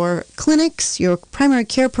vaccine. Your clinics, your primary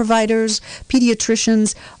care providers,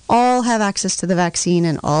 pediatricians, all have access to the vaccine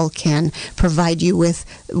and all can provide you with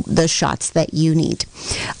the shots that you need.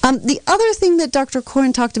 The other thing that Dr.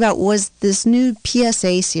 Corin talked about was this new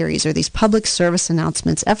PSA series, or these public service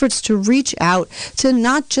announcements, efforts to reach out to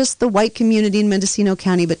not just the white community in Mendocino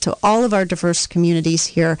County, but to all of our diverse communities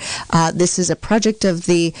here. This is a project of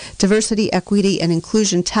the Diversity, Equity, and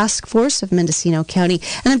Inclusion Task Force of Mendocino County,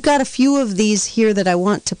 and I've got a few of these here that I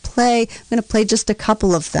want to play. I'm going to play just a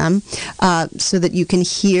couple of them so that you can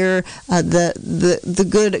hear the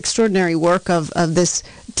good, extraordinary work of this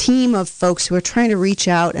team of folks who are trying to reach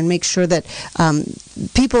out and make sure that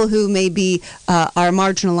people who maybe are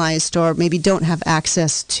marginalized or maybe don't have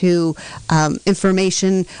access to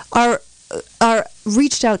information are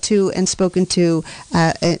reached out to and spoken to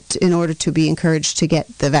in order to be encouraged to get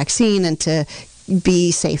the vaccine and to be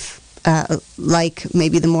safe, like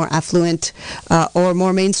maybe the more affluent or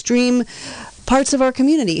more mainstream parts of our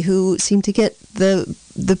community who seem to get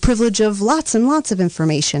the privilege of lots and lots of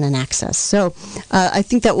information and access. So I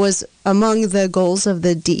think that was among the goals of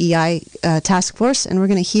the DEI task force, and we're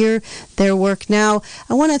going to hear their work now.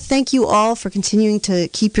 I want to thank you all for continuing to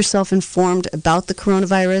keep yourself informed about the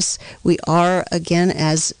coronavirus. We are, again,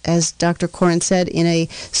 as Dr. Corin said, in a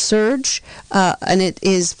surge, and it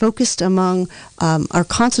is focused among, are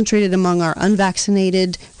concentrated among our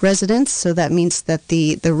unvaccinated residents, so that means that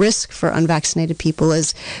the risk for unvaccinated people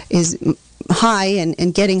is high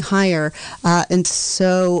and getting higher, and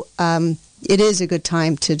so it is a good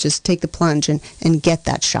time to just take the plunge and get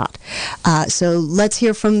that shot. So let's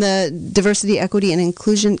hear from the Diversity, Equity, and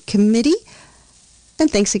Inclusion Committee, and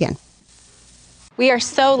thanks again. We are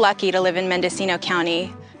so lucky to live in Mendocino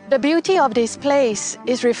County. The beauty of this place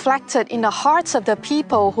is reflected in the hearts of the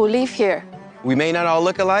people who live here. We may not all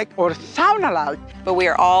look alike or sound alike, but we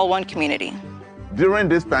are all one community. During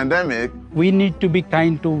this pandemic, we need to be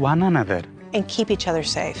kind to one another and keep each other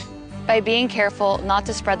safe. By being careful not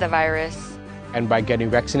to spread the virus. And by getting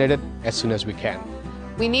vaccinated as soon as we can.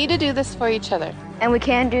 We need to do this for each other. And we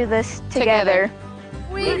can do this together.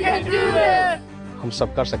 We can do this! हम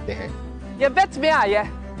सब कर सकते हैं. ये bet में आया.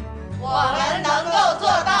 我们能够做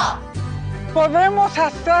到. Podemos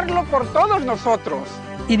hacerlo por todos nosotros.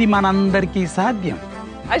 Idi manandarki sadyam.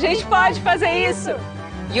 A gente pode fazer isso.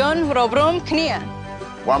 Yun robrum knia.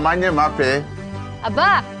 Wamanye mape.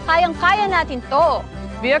 Aba, kayang-kaya natin to.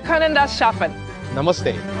 Wir können das schaffen.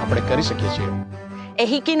 Namaste, આપણે કરી શકીએ છીએ.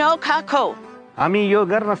 Ehikino kako. Ami yo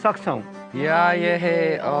garna saksam. Yeah,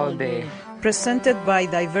 yeah, all day. Presented by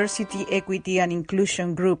Diversity, Equity, and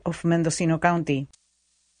Inclusion Group of Mendocino County.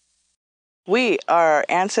 We are our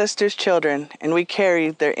ancestors' children, and we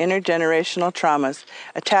carry their intergenerational traumas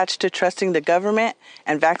attached to trusting the government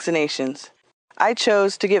and vaccinations. I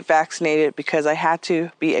chose to get vaccinated because I had to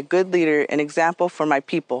be a good leader and example for my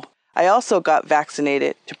people. I also got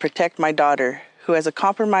vaccinated to protect my daughter, who has a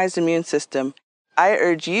compromised immune system. I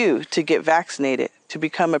urge you to get vaccinated to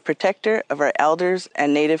become a protector of our elders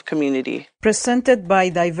and Native community. Presented by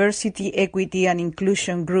Diversity, Equity, and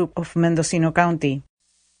Inclusion Group of Mendocino County.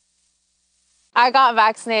 I got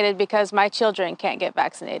vaccinated because my children can't get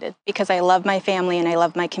vaccinated. Because I love my family and I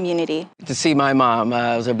love my community. To see my mom.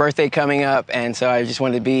 It was her birthday coming up, and so I just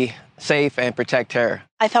wanted to be safe and protect her.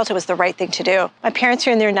 I felt it was the right thing to do. My parents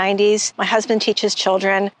are in their 90s. My husband teaches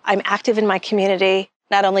children. I'm active in my community.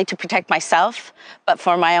 Not only to protect myself, but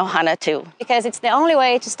for my ohana too. Because it's the only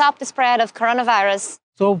way to stop the spread of coronavirus.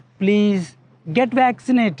 So please get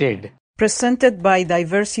vaccinated. Presented by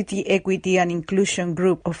Diversity, Equity, and Inclusion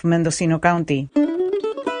Group of Mendocino County.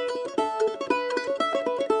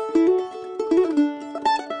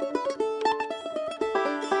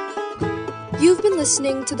 You've been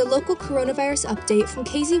listening to the local coronavirus update from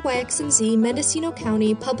KZYX&Z, Mendocino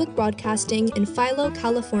County Public Broadcasting in Philo,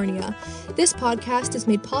 California. This podcast is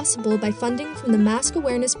made possible by funding from the Mask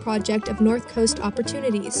Awareness Project of North Coast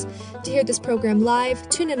Opportunities. To hear this program live,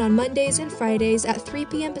 tune in on Mondays and Fridays at 3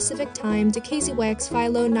 p.m. Pacific Time to KZYX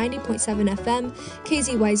Philo 90.7 FM,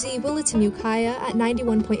 KZYZ Williton Ukiah at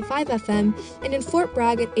 91.5 FM, and in Fort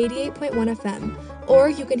Bragg at 88.1 FM. Or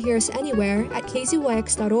you can hear us anywhere at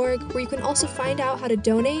kzyx.org, where you can also find out how to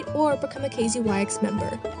donate or become a KZYX member.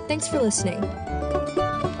 Thanks for listening.